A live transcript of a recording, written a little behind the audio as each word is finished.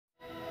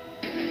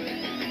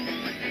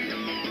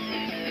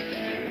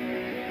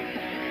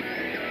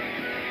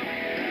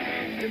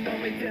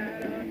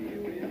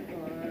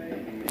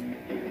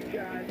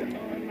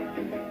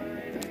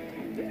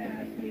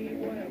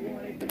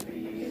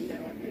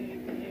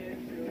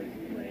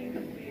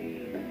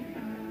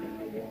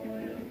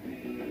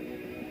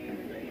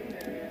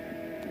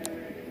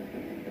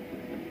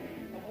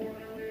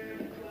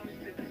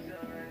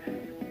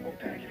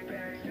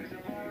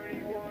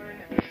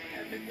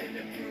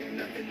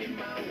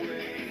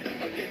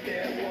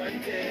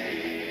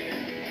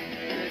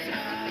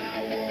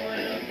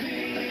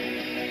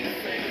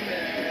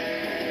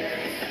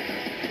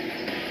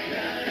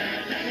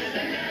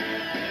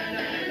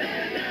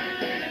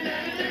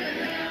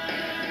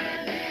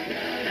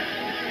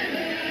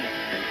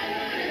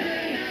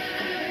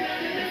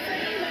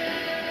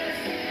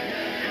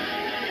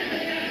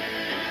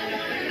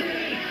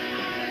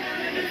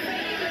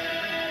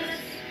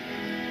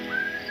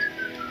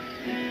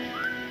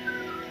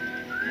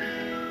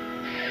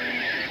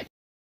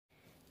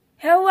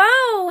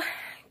Hello,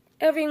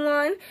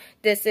 everyone.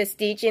 This is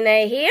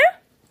DJ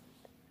here.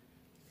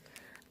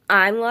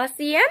 I'm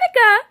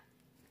Lucianica.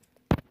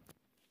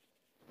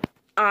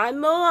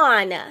 I'm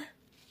Moana.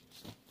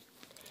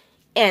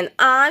 And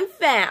I'm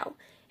Fal.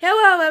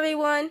 Hello,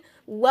 everyone.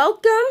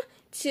 Welcome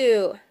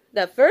to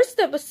the first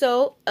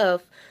episode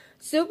of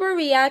Super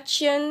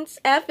Reactions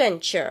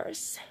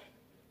Adventures.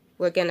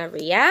 We're gonna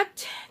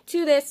react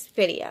to this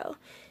video,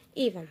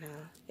 even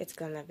though it's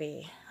gonna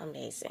be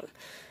amazing.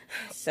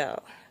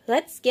 So,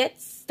 let's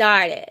get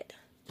started.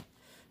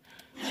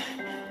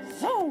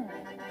 So,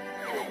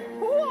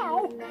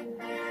 wow!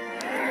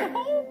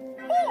 Oh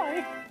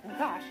boy!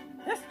 Gosh,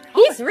 this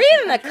He's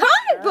reading the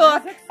comic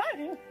book! is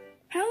exciting.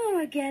 Hello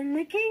again,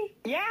 Mickey.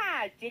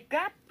 Yeah,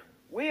 Jacob.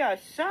 We are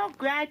so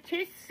glad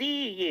to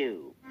see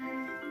you.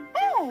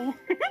 Oh!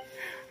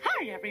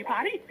 Hi,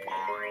 everybody.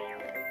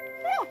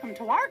 Welcome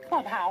to our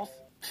clubhouse.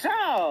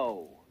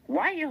 So,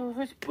 why are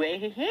you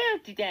spraying here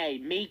today,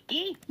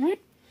 Mickey?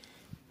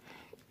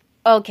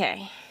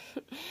 Okay,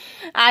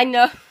 I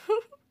know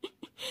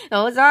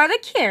those are the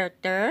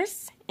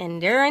characters,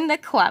 and they're in the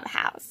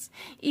clubhouse,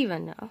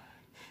 even though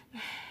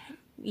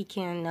we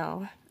can't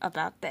know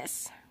about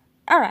this.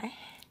 Alright,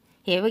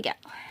 here we go.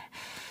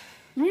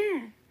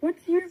 Yeah,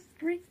 what's your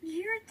great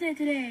birthday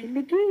today,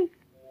 Mickey?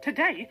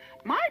 Today,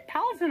 my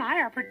pals and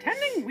I are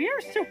pretending we're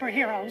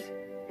superheroes.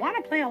 Want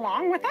to play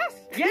along with us?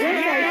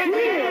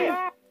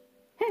 Yeah!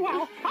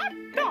 Well, hot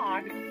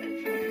dog!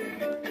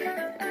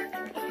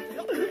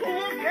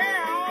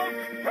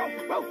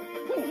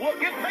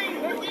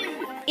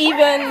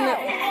 Even,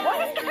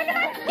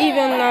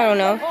 I don't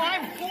know.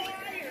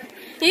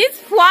 He's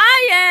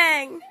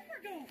flying!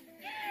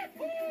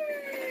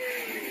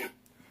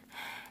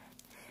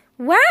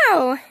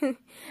 Wow!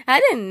 I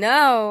didn't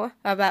know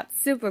about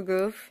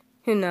Supergroup.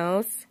 Who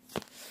knows?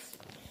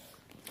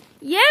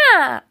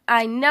 Yeah,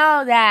 I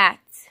know that.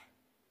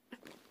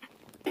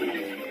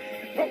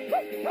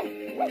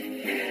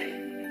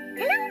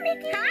 Hello,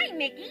 Mickey. Hi,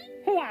 Mickey.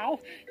 Wow,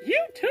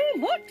 you two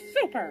look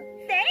super.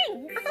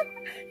 Thanks.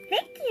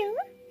 Thank you.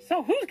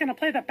 So who's gonna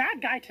play the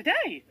bad guy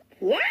today?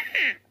 Yeah.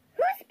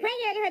 Who's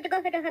playing to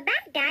go for the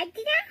bad guy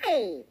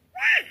today?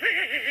 I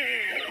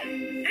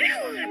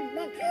am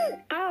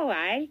Mickey. All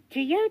right, to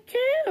you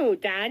too,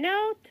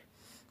 Donald.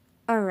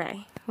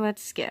 Alright,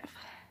 let's skip.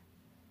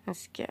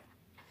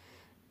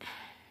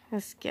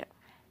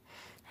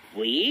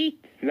 We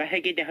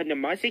lagi dah na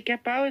musik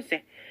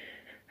pause.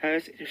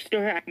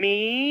 Store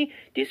me,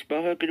 this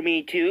bohog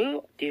me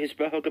too. This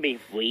bohog me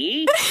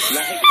we.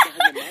 Lagi dah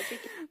na musik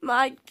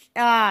My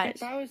gosh.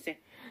 pause.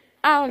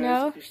 I don't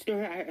know.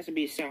 Store has to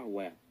be so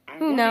well.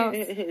 Who knows?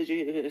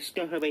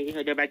 Store me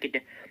the back of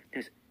the.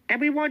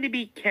 Everyone to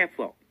be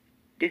careful.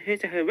 This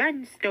is a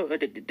run store.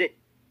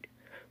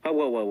 Oh,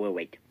 whoa,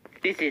 wait.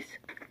 This is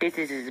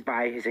a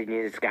spy in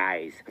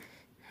disguise.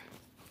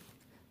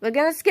 We're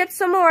gonna skip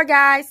some more,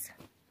 guys.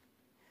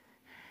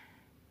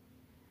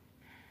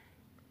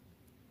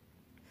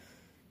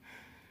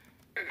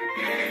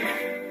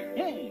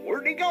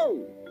 Where'd he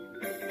go?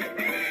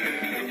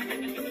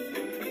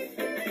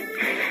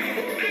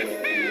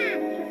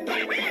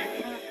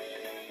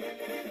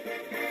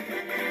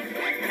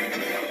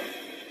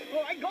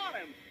 Oh, I got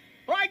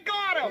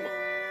him!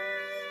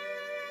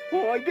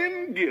 Oh, I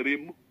didn't get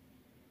him.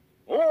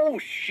 Oh,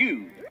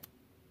 shoot.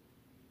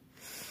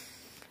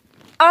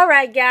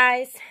 Alright,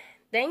 guys.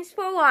 Thanks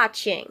for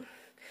watching.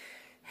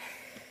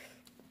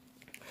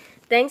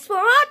 Thanks for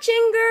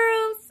watching,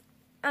 girls.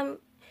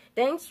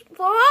 Thanks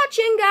for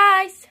watching,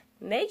 guys.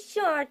 Make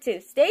sure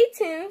to stay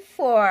tuned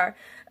for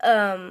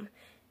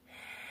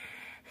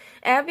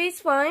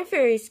Abby's Flying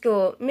Fairy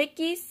School,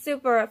 Mickey's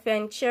Super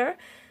Adventure,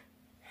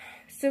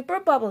 Super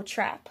Bubble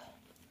Trap.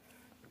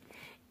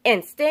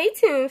 And stay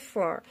tuned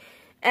for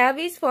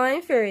Abby's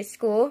Flying Fairy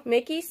School,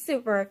 Mickey's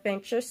Super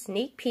Adventure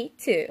Sneak Peek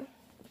 2.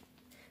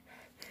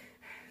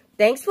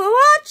 Thanks for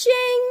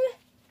watching.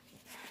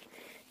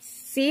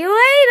 See you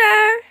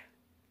later.